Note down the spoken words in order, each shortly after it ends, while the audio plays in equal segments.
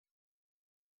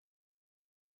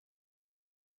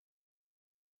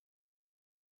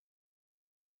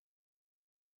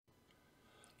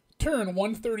Turn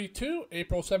 132,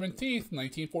 April 17th,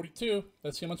 1942.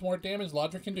 Let's see how much more damage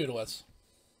Lodrik can do to us.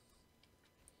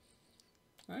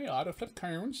 Hey, auto flip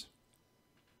turns.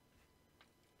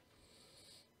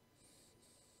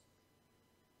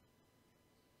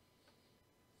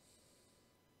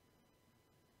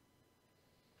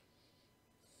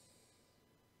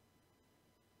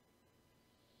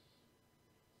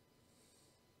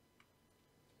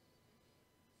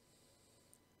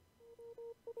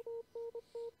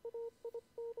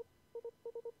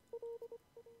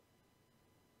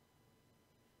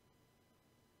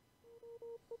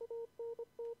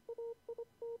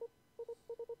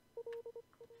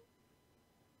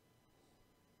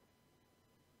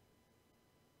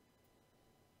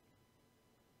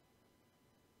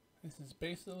 This is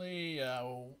basically, I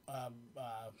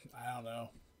don't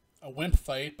know, a wimp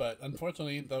fight, but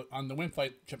unfortunately, on the wimp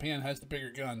fight, Japan has the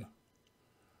bigger gun.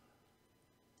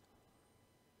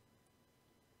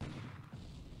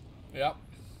 Yep.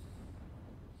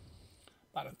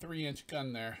 About a 3-inch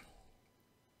gun there.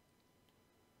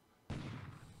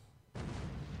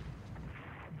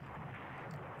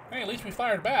 Hey, at least we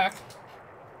fired back.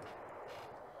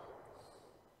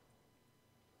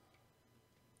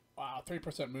 Wow,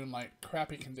 3% moonlight.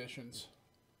 Crappy conditions.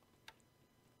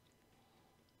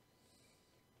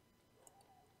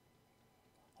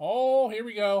 Oh, here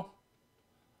we go.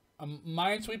 A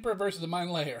minesweeper versus a mine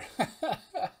layer.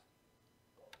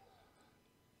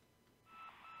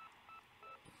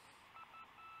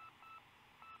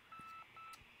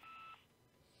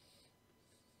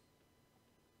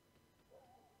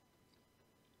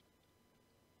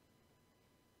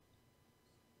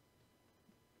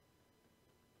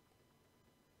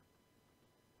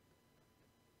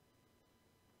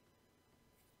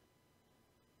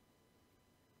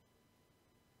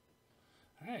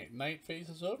 Alright, night phase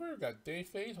is over. We've got day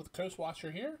phase with Coast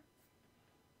Watcher here.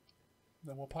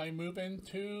 Then we'll probably move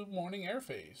into morning air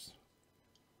phase.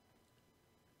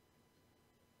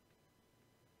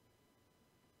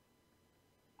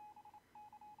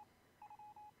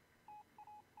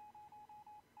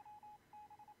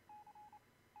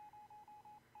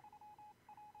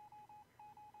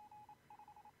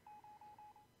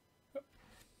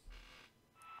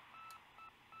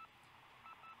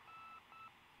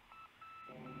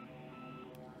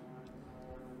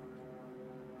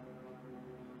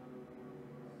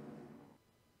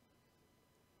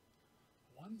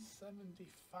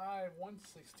 $175,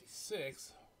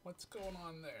 166. What's going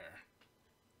on there?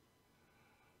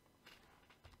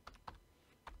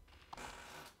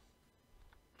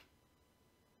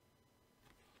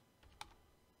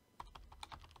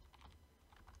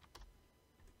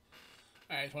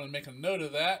 I just want to make a note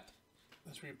of that.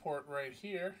 This report right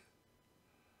here.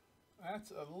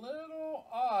 That's a little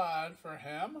odd for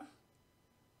him.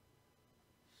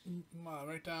 Come on,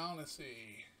 right down. Let's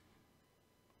see.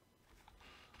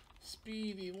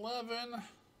 Speed 11.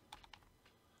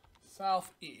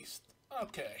 Southeast.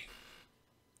 Okay.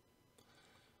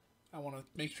 I want to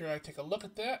make sure I take a look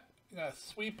at that. Got to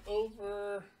sweep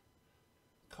over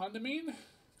Condamine.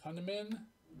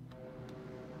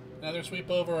 Another sweep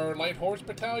over our Light Horse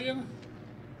Battalion.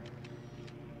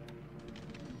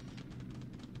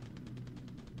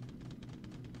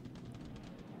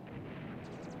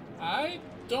 I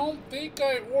don't think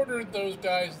I ordered those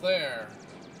guys there.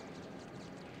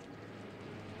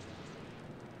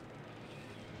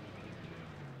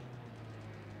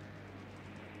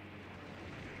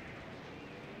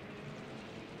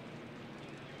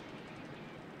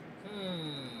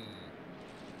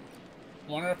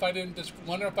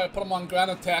 Wonder if I put them on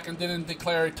ground attack and didn't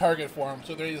declare a target for them,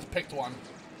 so they just picked one.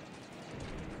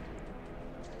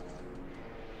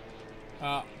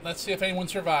 Let's see if anyone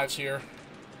survives here.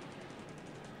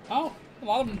 Oh, a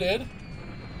lot of them did.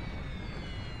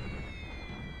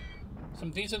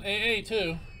 Some decent AA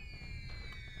too.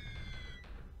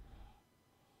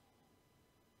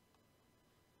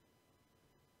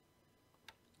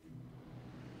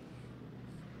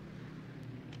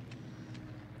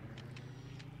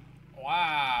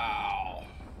 Wow.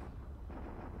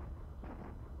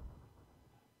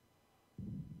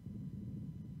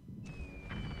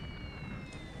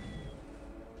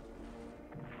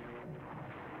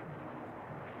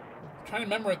 I'm trying to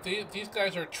remember if these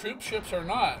guys are troop ships or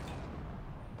not.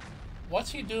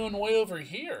 What's he doing way over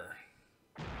here?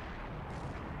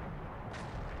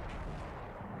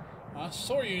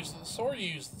 Soryu's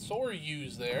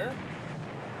there.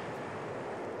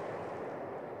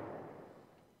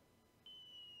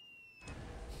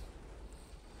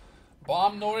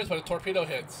 Bomb noise when a torpedo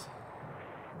hits.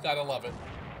 Gotta love it.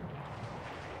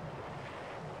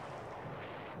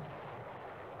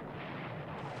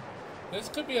 This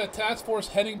could be a task force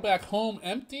heading back home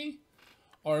empty,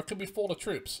 or it could be full of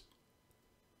troops.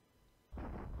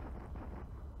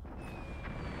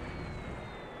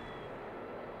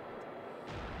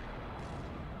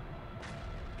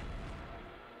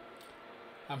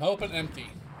 I'm hoping empty.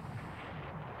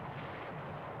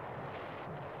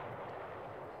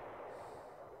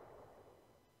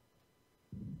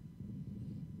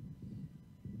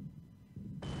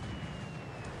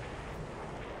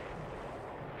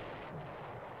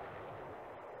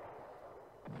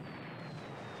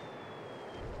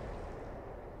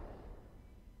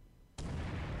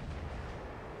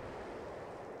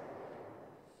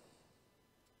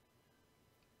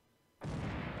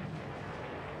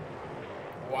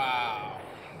 Wow.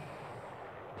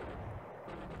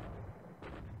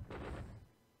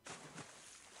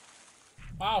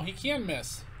 Wow, he can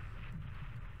miss.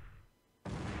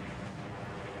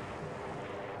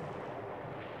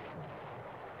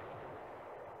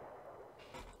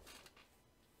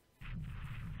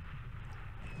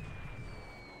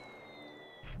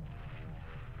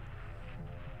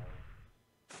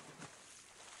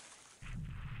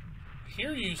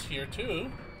 Kiryu's here too.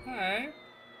 Alright.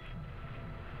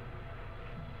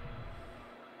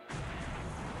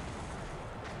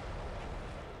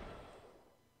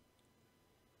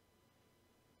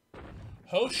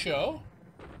 Hosho.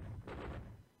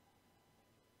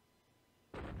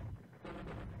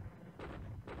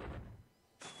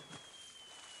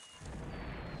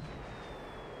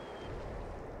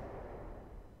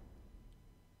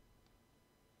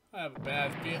 I have a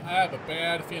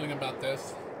bad feeling about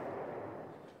this.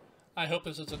 I hope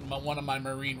this isn't one of my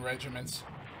Marine regiments.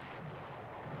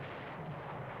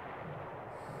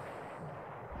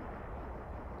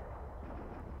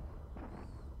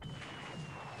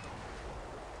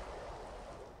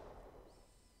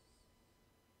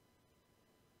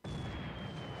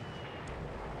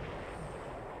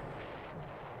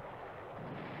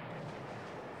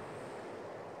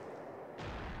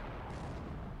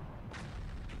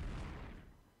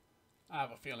 I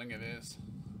have a feeling it is.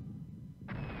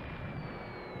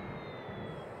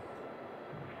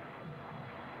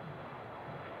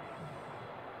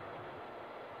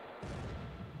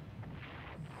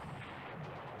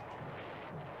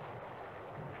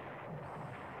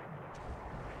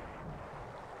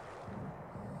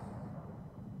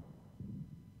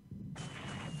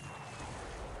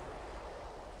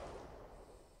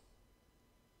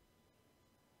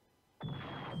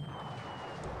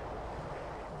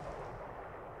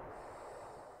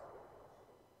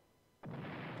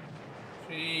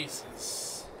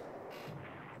 Jesus.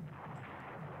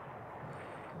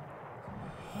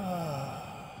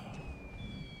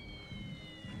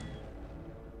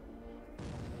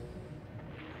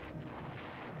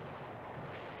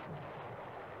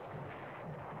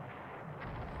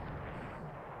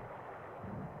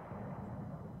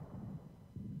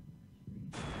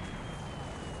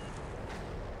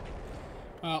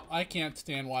 Well, I can't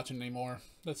stand watching anymore.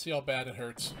 Let's see how bad it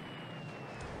hurts.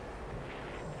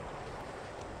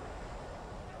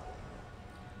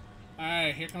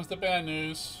 Alright, here comes the bad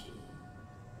news.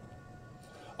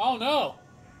 Oh no!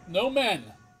 No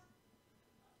men!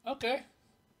 Okay.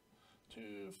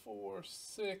 2, 4,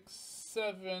 6,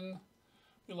 7.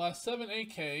 We lost 7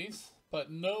 AKs,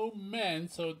 but no men,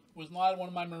 so it was not one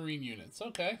of my Marine units.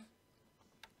 Okay.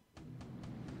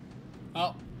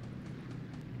 Oh.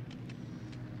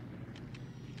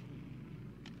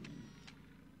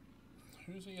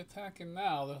 Who's he attacking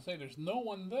now? They'll say there's no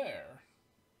one there.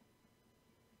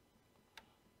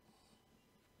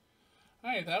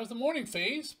 Alright, that was the morning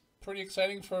phase. Pretty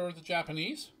exciting for the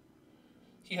Japanese.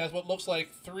 He has what looks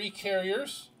like 3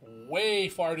 carriers way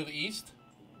far to the east.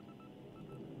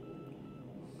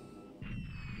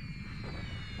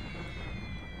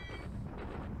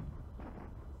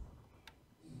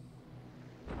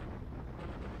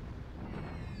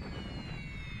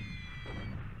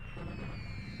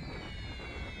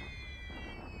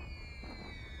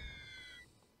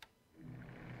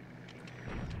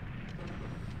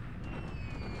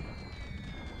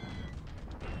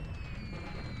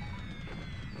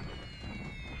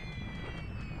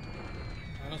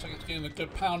 Looks like it's getting a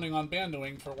good pounding on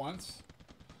Bandoing for once.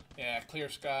 Yeah, clear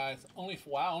skies. Only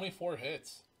 4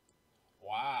 hits.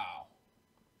 Wow.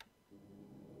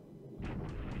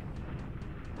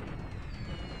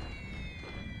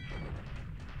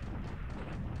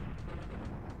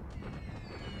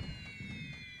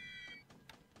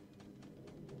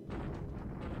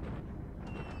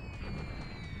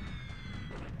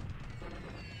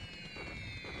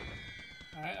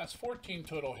 Alright, that's 14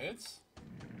 total hits.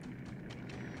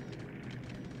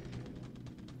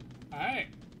 Alright.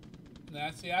 And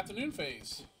that's the afternoon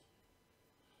phase.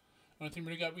 Only thing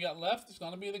we got left is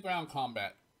going to be the ground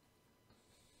combat.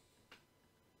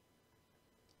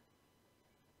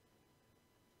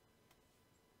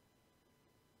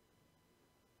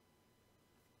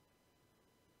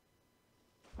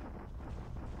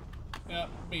 Yep,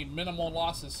 be minimal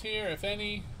losses here, if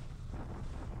any.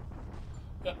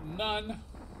 Yep, none.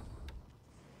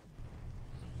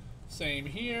 Same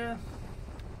here.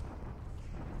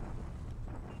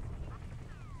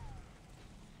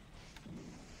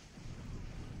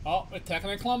 Oh,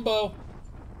 attacking a Columbo.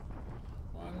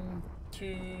 1,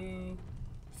 2,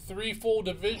 3 full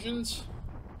divisions.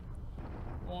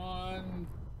 1,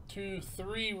 2,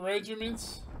 3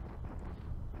 regiments.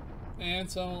 And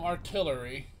some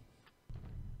artillery.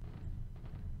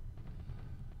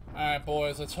 Alright,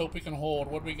 boys, let's hope we can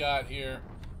hold. What do we got here?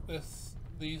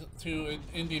 These 2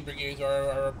 Indian brigades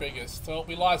are our biggest. So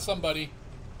we lost somebody.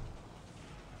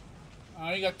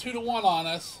 You got 2 to 1 on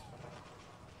us.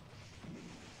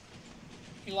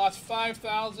 He lost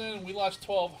 5,000. We lost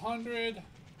 1,200.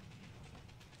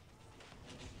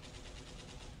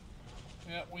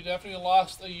 Yep, we definitely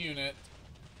lost a unit.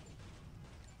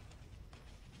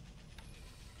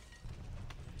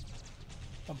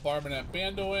 Bombardment at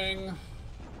Bandowing.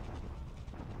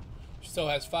 Still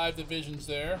has 5 divisions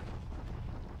there.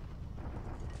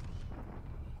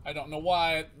 I don't know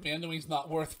why Bandowing's not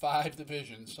worth 5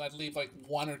 divisions. I'd leave like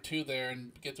 1 or 2 there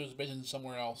and get those divisions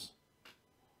somewhere else.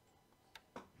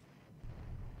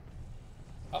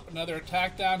 Up another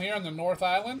attack down here on the North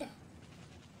Island.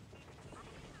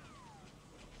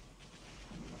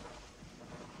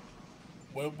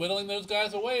 We're whittling those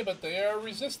guys away, but they are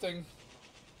resisting.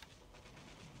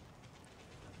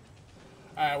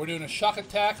 Alright, we're doing a shock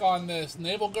attack on this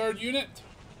Naval Guard unit.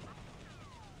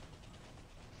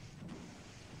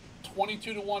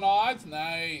 22 to 1 odds.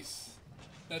 Nice.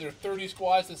 Another 30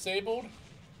 squads disabled.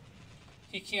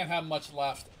 He can't have much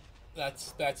left.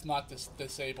 That's not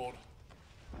disabled.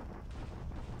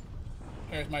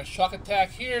 Here's my shock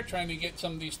attack here, trying to get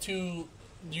some of these 2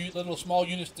 little small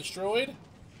units destroyed.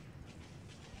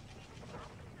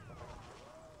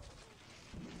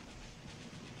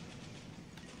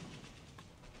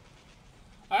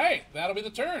 Alright, that'll be the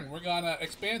turn. We're gonna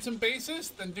expand some bases,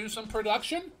 then do some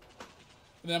production.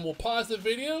 And then we'll pause the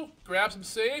video, grab some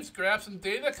saves, grab some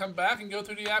data, come back and go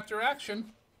through the after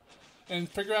action. And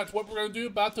figure out what we're gonna do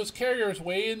about those carriers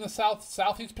way in the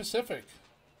Southeast Pacific.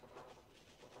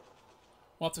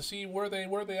 We'll have to see where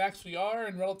they actually are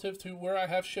and relative to where I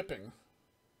have shipping.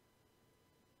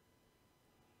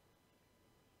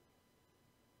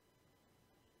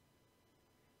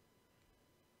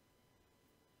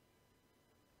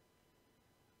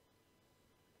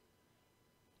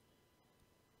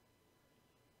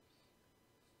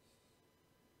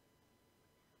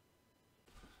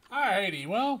 Alrighty,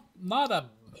 well, not a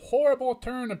horrible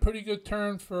turn, a pretty good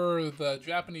turn for the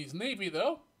Japanese Navy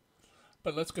though.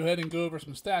 But let's go ahead and go over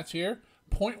some stats here.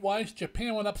 Point-wise,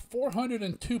 Japan went up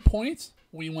 402 points.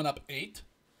 We went up 8.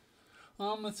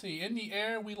 Let's see. In the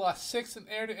air, we lost 6 in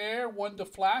air-to-air, 1 to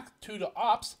flak, 2 to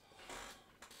ops.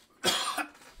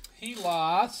 He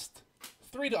lost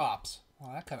 3 to ops.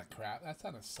 Well, that kind of crap. That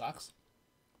kind of sucks.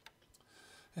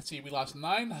 Let's see. We lost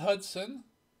 9 Hudson.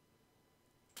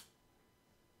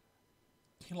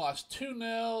 He lost 2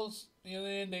 Nels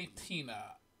and a Tina.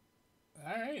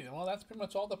 Alright, well, that's pretty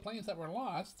much all the planes that were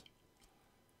lost.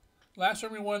 Last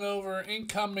turn we went over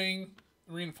incoming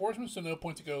reinforcements, so no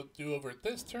point to go do over at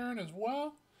this turn as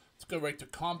well. Let's go right to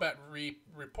Combat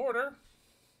Reporter.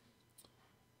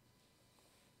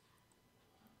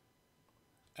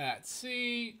 At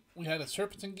sea, we had a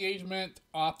surface engagement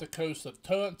off the coast of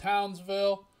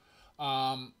Townsville.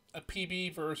 A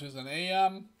PB versus an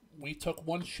AM. We took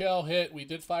 1 shell hit. We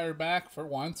did fire back for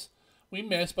once. We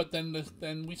missed, but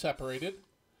then we separated.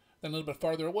 Then a little bit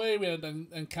farther away, we had an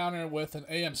encounter with an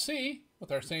AMC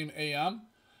with our same AM,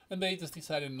 and they just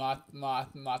decided not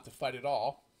to fight at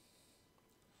all.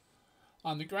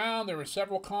 On the ground, there were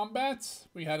several combats.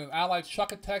 We had an Allied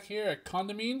shock attack here at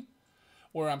Condamine,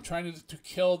 where I'm trying to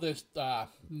kill this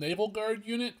Naval Guard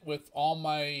unit with all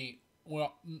my,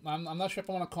 well, I'm not sure if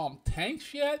I want to call them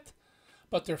tanks yet,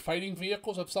 but they're fighting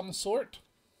vehicles of some sort.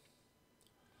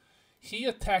 He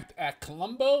attacked at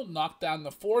Colombo, knocked down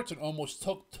the forts, and almost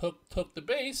took the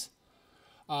base.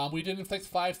 We did inflict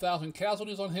 5,000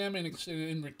 casualties on him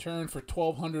in return for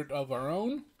 1,200 of our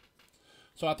own.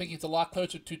 So I think he's a lot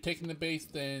closer to taking the base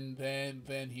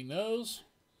than he knows.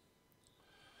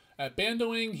 At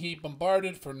Bandowing, he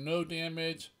bombarded for no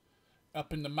damage.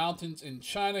 Up in the mountains in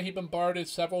China, he bombarded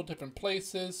several different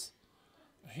places.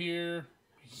 Here,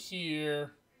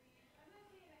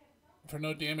 for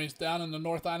no damage. Down in the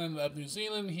North Island of New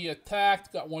Zealand, he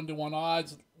attacked, got 1-to-1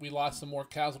 odds. We lost some more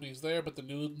casualties there, but the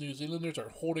New Zealanders are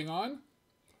holding on.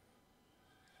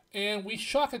 And we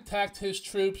shock attacked his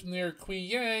troops near Kui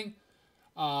Yang.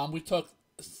 We took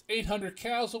 800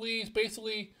 casualties.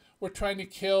 Basically, we're trying to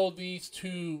kill these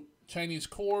 2 Chinese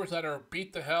corps that are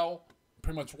beat to hell,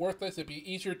 pretty much worthless. It'd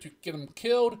be easier to get them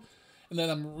killed and let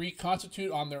them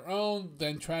reconstitute on their own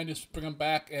than trying to bring them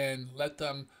back and let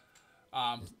them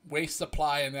waste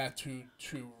supply in that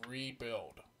to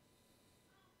rebuild.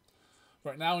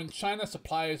 Right now in China,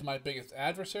 supply is my biggest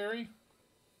adversary.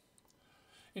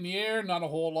 In the air, not a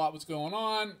whole lot was going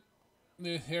on.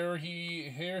 Here he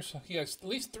has at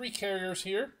least 3 carriers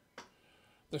here.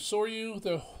 The Soryu,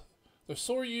 the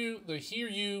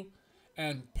Hiryu,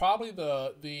 and probably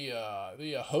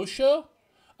the Hosho,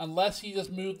 unless he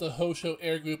just moved the Hosho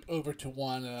air group over to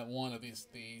one of these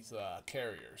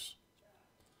carriers.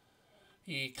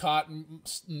 He caught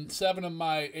 7 of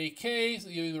my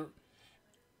AKs.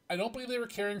 I don't believe they were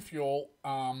carrying fuel.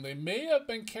 They may have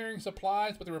been carrying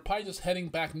supplies, but they were probably just heading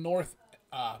back north,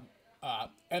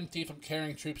 empty from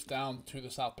carrying troops down to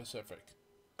the South Pacific.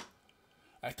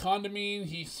 At Condamine,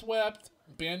 he swept.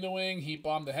 Bandowing, he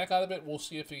bombed the heck out of it. We'll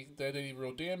see if he did any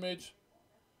real damage.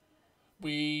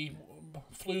 We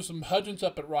flew some Hudgens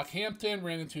up at Rockhampton,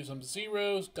 ran into some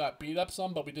Zeros, got beat up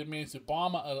some, but we did manage to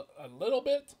bomb a little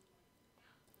bit.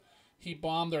 He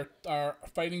bombed our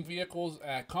fighting vehicles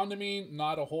at Condamine,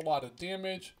 not a whole lot of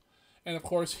damage. And of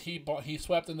course, he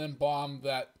swept and then bombed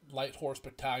that light horse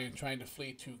battalion trying to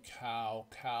flee to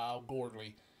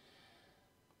Gordley.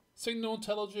 Signal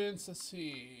intelligence, let's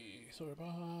see.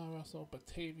 Russell,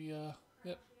 Batavia.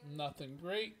 Yep, nothing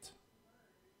great.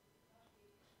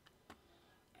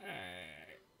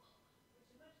 Alright.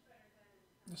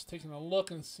 Just taking a look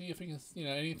and see if we can,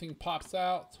 anything pops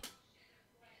out.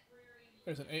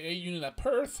 There's an AA unit at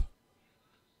Perth.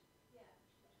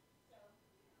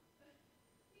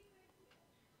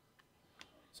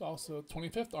 It's also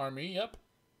 25th Army, yep.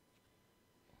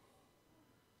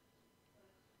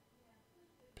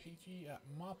 PG at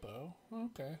Mapo,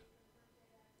 okay.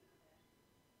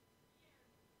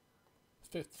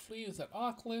 5th Fleet is at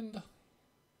Auckland.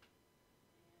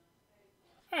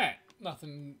 Alright,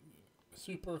 nothing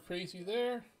super crazy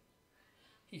there.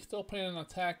 He's still planning an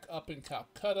attack up in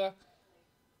Calcutta.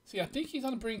 See, I think he's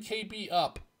going to bring KB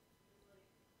up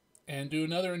and do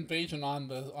another invasion on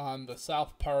the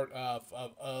south part of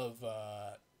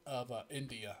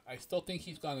India. I still think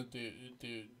he's going to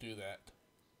do that.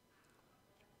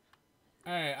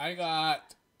 All right, I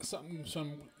got some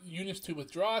units to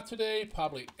withdraw today,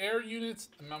 probably air units.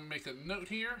 I'm going to make a note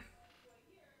here.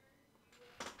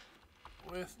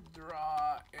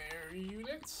 Withdraw air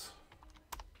units.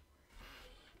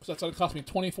 Because that's going to cost me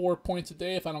 24 points a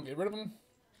day if I don't get rid of them.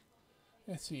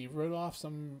 Let's see, wrote off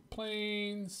some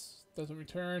planes, doesn't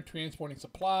return, transporting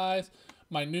supplies.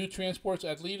 My new transports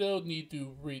at Lido need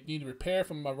to repair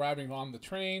from arriving on the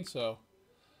train, so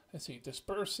let's see,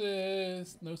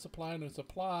 disperses, no supply, no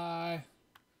supply.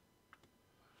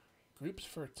 Groups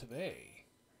for today.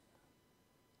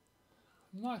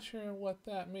 I'm not sure what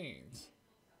that means.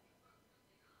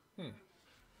 VP21,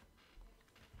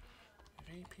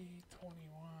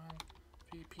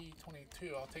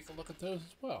 VP22, I'll take a look at those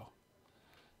as well.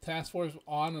 Task force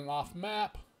on and off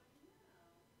map.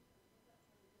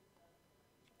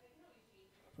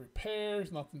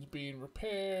 Repairs, nothing's being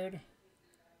repaired.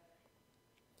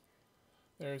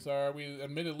 There's we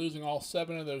admitted losing all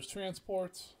 7 of those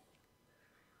transports.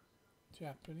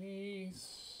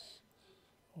 Japanese.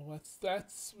 Well,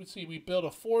 let's see, we built a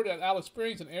fort at Alice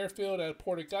Springs, an airfield at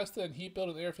Port Augusta, and he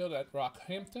built an airfield at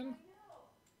Rockhampton.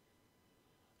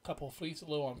 A couple of fleets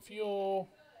low on fuel,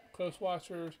 Coast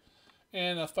Watchers.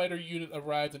 And a fighter unit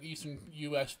arrived in eastern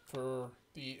U.S. for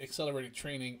the accelerated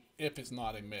training, if it's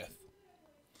not a myth.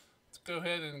 Let's go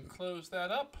ahead and close that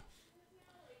up.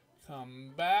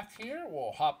 Come back here.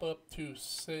 We'll hop up to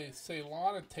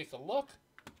Ceylon and take a look.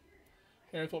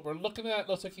 Here's what we're looking at.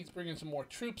 Looks like he's bringing some more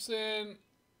troops in.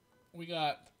 We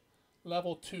got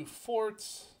level 2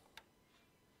 forts.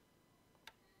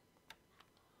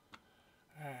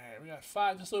 Alright, we got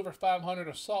just over 500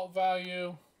 assault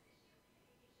value.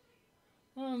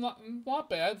 Well, not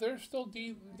bad. There's still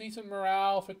decent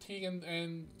morale, fatigue,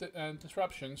 and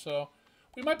disruption. So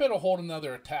we might be able to hold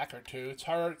another attack or two. It's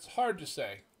hard to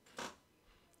say.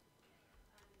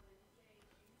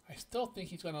 I still think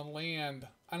he's going to land.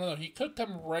 I don't know. He could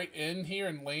come right in here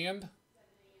and land,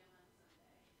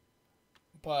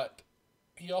 but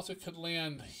he also could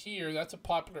land here. That's a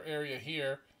popular area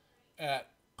here at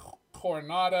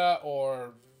Coronada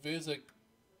or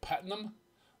Visakhapatnam.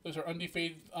 Those are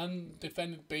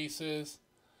undefended bases.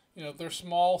 You know, they're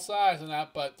small size and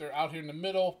that, but they're out here in the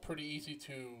middle, pretty easy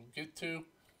to get to.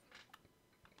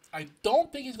 I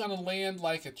don't think he's going to land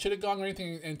like a Chittagong or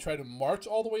anything and try to march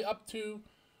all the way up to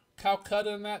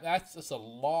Calcutta and that. That's just a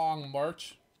long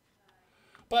march.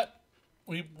 But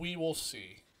we will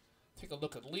see. Take a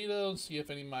look at Lido and see if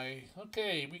any of my...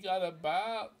 Okay, we got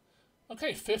about...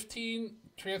 Okay, 15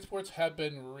 transports have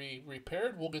been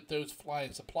repaired. We'll get those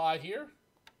flying supply here.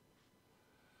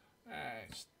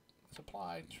 Alright,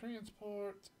 supply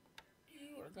transport.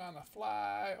 You are gonna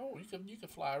fly. Oh, you can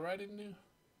fly right into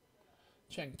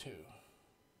Chengdu.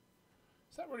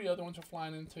 Is that where the other ones are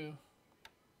flying into?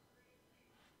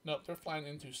 Nope, they're flying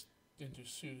into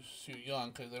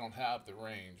Suyang because they don't have the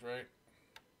range, right?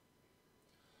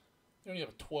 They only have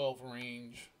a 12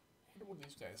 range. I wonder what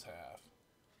these guys have.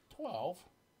 12?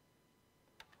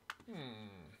 I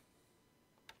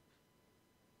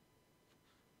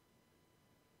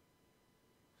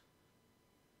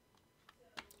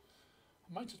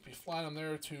might just be flying them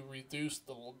there to reduce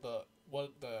the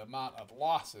amount of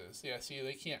losses. Yeah, see,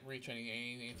 they can't reach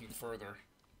anything further.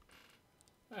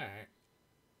 Alright.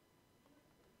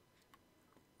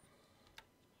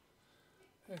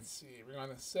 Let's see, we're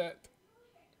going to set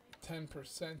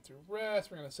 10% to rest.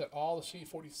 We're going to set all the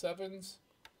C-47s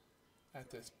at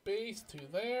this base to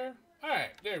there.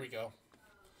 Alright, there we go.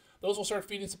 Those will start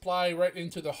feeding supply right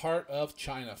into the heart of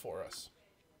China for us.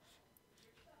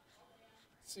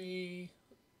 See,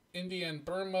 India and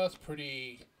Burma's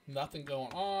pretty nothing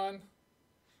going on.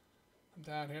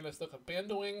 Down here, let's look at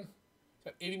Bandung.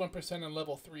 Got 81% in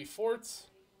level 3 forts.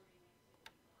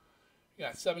 We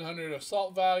got 700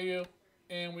 assault value.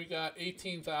 And we got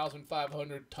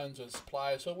 18,500 tons of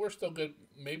supply. So we're still good.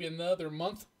 Maybe another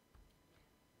month.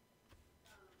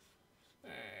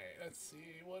 Alright, let's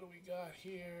see. What do we got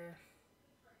here?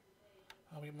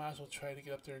 Oh, we might as well try to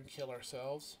get up there and kill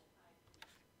ourselves.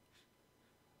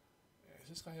 Does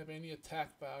this guy have any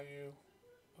attack value?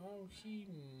 Oh, he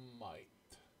might.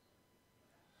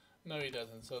 No, he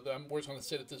doesn't. So we're just going to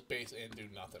sit at this base and do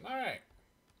nothing. Alright.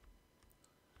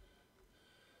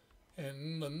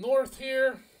 In the north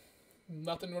here,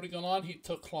 nothing really going on. He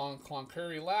took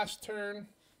Cloncurry last turn.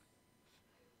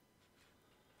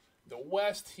 The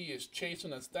west, he is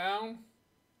chasing us down.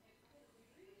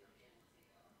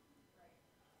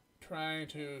 Trying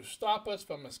to stop us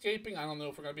from escaping. I don't know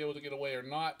if we're going to be able to get away or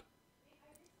not.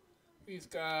 These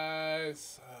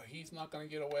guys, he's not going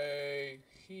to get away.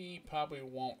 He probably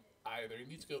won't either. He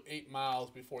needs to go 8 miles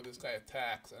before this guy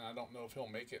attacks, and I don't know if he'll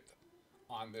make it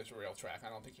on this rail track. I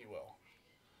don't think he will.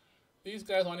 These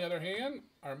guys, on the other hand,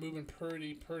 are moving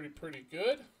pretty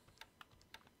good.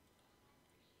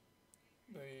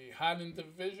 The Highland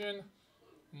Division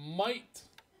might...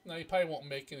 No, he probably won't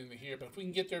make it into here, but if we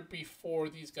can get there before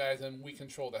these guys, then we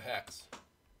control the hex.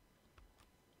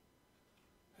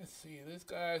 Let's see, these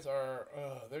guys are...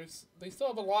 they still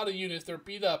have a lot of units. They're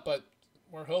beat up, but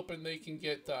we're hoping they can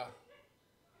get...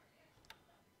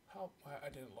 I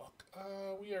didn't look.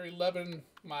 We are 11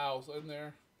 miles in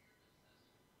there.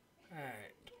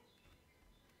 Alright.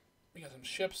 We got some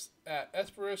ships at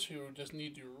Esperus who just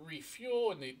need to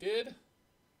refuel, and they did.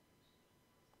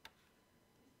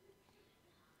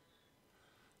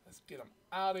 Let's get them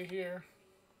out of here.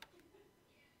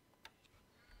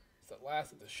 It's the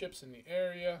last of the ships in the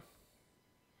area.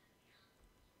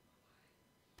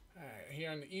 Alright,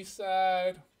 here on the east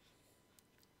side.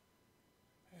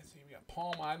 Let's see, we got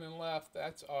Palm Island left.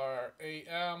 That's our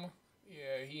AM.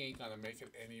 Yeah, he ain't gonna make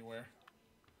it anywhere.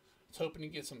 I was hoping to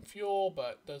get some fuel,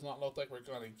 but does not look like we're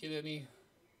gonna get any.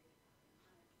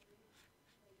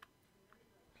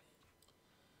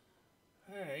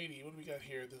 Alrighty, what do we got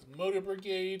here? This motor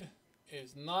brigade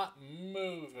is not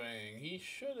moving. He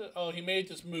should have... Oh, he may have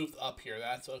just moved up here.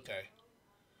 That's okay.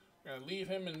 We're gonna leave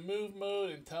him in move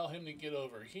mode and tell him to get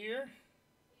over here.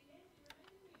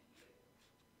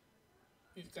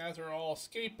 These guys are all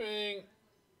escaping.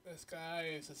 This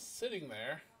guy is just sitting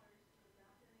there.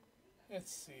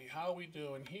 Let's see, how are we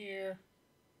doing here?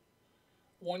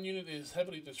 One unit is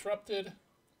heavily disrupted.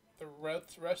 The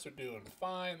rest are doing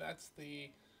fine. That's the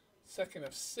 2nd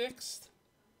of 6th.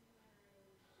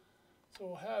 So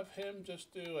we'll have him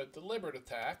just do a deliberate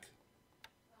attack.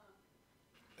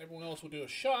 Everyone else will do a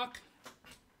shock.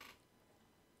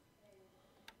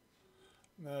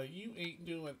 No, you ain't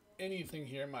doing anything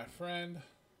here, my friend.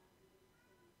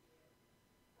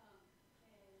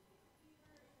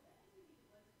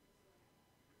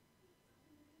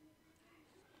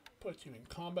 Put you in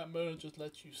combat mode and just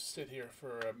let you sit here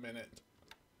for a minute.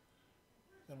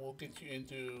 Then we'll get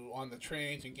you on the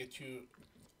trains and get you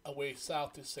away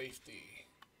south to safety.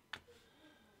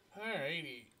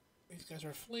 Alrighty. These guys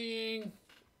are fleeing.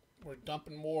 We're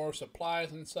dumping more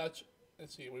supplies and such.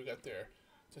 Let's see what we got there.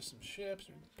 Just some ships.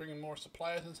 We're bringing more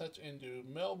supplies and such into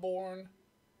Melbourne.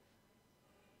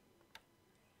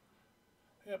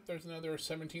 Yep, there's another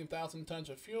 17,000 tons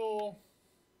of fuel.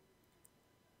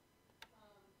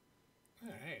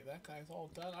 Alright, that guy's all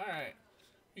done. Alright.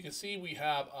 You can see we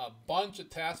have a bunch of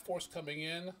task force coming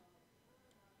in.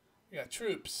 We got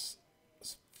troops.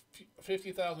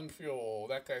 50,000 fuel.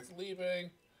 That guy's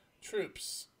leaving.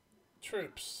 Troops.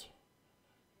 Troops.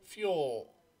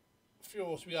 Fuel.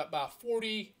 Fuel. So we got about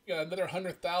 40. We got another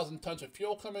 100,000 tons of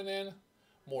fuel coming in.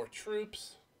 More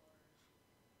troops.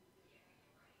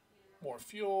 More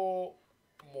fuel.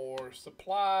 More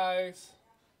supplies.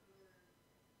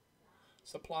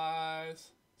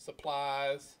 Supplies.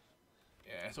 Supplies.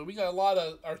 Yeah, so we got a lot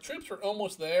of... Our troops are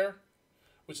almost there,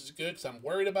 which is good because I'm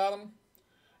worried about them.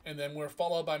 And then we're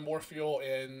followed by more fuel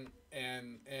and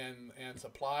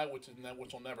supply, which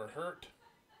will never hurt.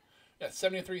 Got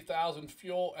 73,000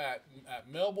 fuel at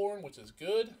Melbourne, which is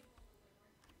good.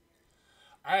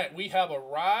 All right, we have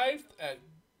arrived at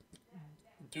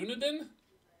Dunedin.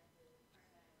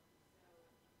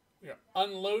 We are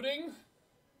unloading.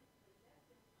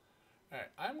 All right,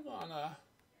 I'm gonna.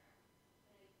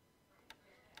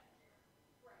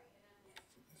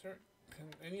 Can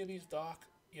any of these dock?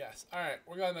 Yes. All right,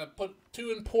 we're gonna put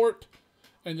 2 in port,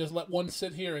 and just let one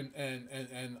sit here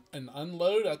and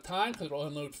unload at a time because it'll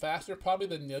unload faster probably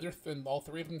than the other than all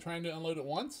 3 of them trying to unload at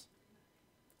once.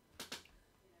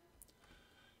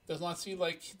 Does not seem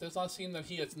that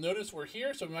he has noticed we're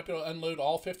here, so we might be able to unload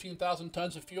all 15,000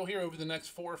 tons of fuel here over the next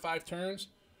 4 or 5 turns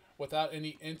without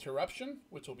any interruption,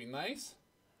 which will be nice.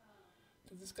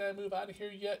 Did this guy move out of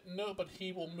here yet? No, but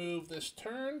he will move this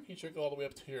turn. He should go all the way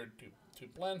up to here to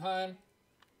Blenheim.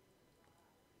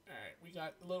 Alright, we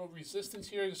got a little resistance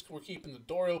here. We're keeping the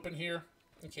door open here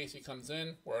in case he comes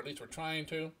in, or at least we're trying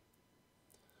to.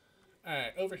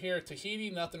 Alright, over here at Tahiti,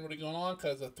 nothing really going on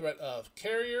because of the threat of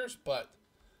carriers, but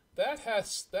that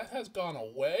has gone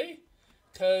away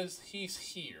because he's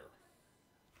here.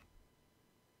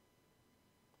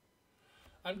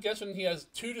 I'm guessing he has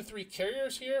 2 to 3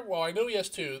 carriers here. Well, I know he has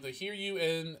 2: the Hiryu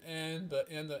and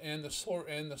the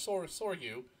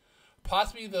Soryu,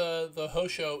 possibly the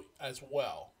Hosho as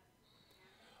well.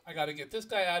 I got to get this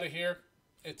guy out of here.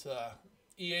 It's a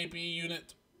EAB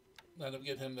unit. Let him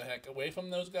get him the heck away from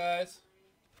those guys.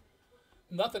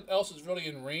 Nothing else is really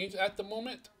in range at the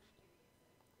moment.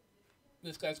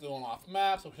 This guy's going off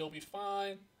map, so he'll be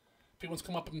fine. If he wants to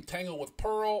come up and tangle with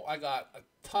Pearl, I got a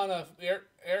ton of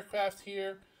aircraft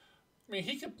here. I mean,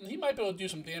 he might be able to do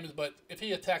some damage, but if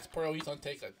he attacks Pearl, he's going to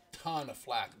take a ton of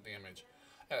flak damage.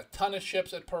 I got a ton of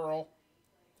ships at Pearl.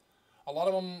 A lot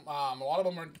of them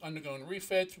are undergoing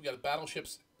refits. We got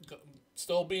battleships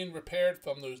still being repaired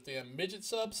from those damn midget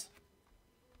subs.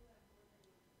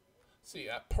 See,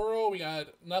 at Pearl, we got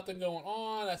nothing going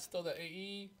on. That's still the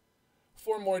AE.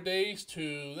 4 more days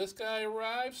to this guy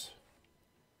arrives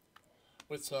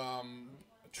with some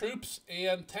troops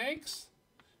and tanks.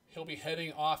 He'll be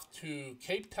heading off to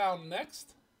Cape Town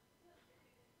next.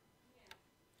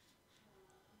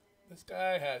 This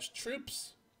guy has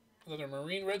troops. Another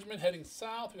Marine regiment heading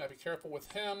south. We gotta be careful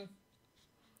with him.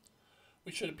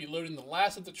 We should be loading the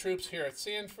last of the troops here at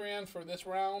San Fran for this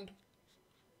round.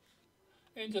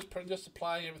 And just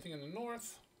supplying everything in the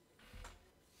north.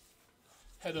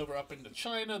 Head over up into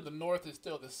China. The north is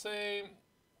still the same.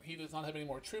 He does not have any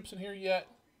more troops in here yet.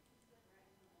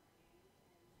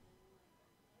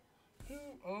 Who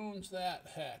owns that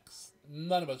hex?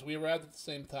 None of us. We arrived at the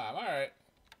same time. All right.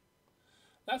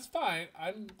 That's fine.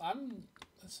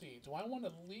 Let's see. Do I want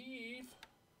to leave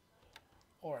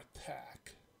or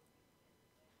attack?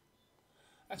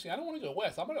 Actually, I don't want to go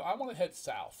west. I want to head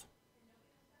south.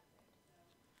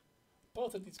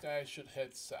 Both of these guys should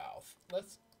head south.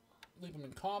 Let's leave them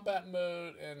in combat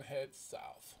mode and head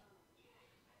south.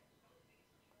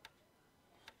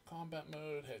 Combat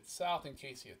mode, head south in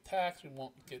case he attacks. We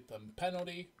won't get the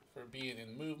penalty for being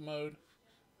in move mode.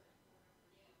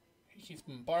 He's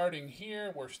bombarding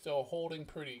here. We're still holding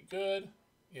pretty good.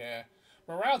 Yeah.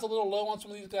 Morale's a little low on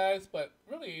some of these guys, but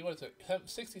really, what is it?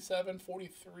 67,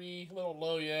 43, a little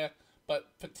low, yeah. But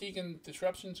fatigue and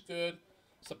disruption's good.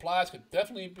 Supplies could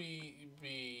definitely be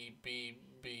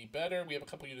better. We have a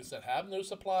couple units that have no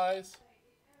supplies.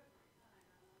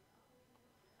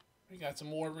 We got some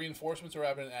more reinforcements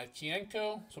arriving at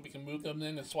Kienko, so we can move them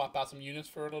in and swap out some units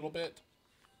for a little bit.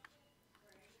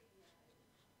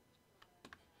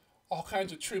 All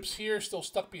kinds of troops here still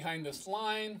stuck behind this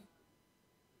line.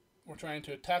 We're trying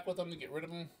to attack with them to get rid of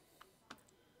them.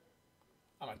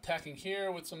 I'm attacking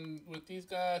here with these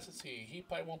guys. Let's see. He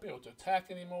probably won't be able to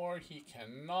attack anymore. He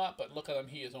cannot, but look at him.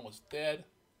 He is almost dead.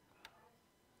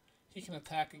 He can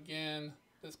attack again.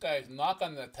 This guy is not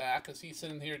going to attack because he's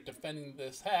sitting here defending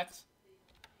this hex.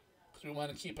 Because we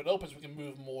want to keep it open so we can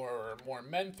move more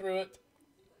men through it.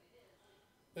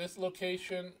 This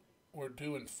location, we're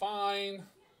doing fine.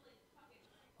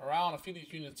 Around a few of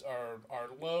these units are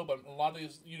low, but a lot of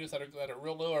these units that are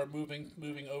real low are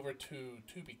moving over to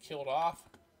be killed off.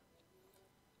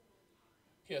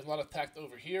 He has a lot of attack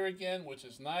over here again, which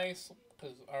is nice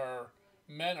because our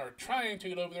men are trying to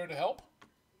get over there to help.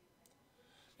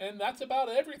 And that's about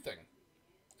everything.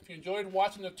 If you enjoyed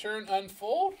watching the turn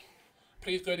unfold,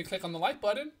 please go ahead and click on the like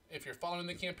button. If you're following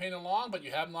the campaign along but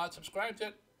you have not subscribed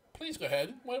yet, please go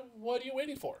ahead. What are you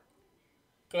waiting for?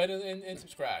 Go ahead and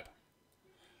subscribe.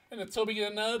 And until we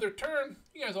get another turn,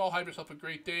 you guys all have yourself a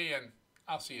great day, and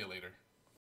I'll see you later.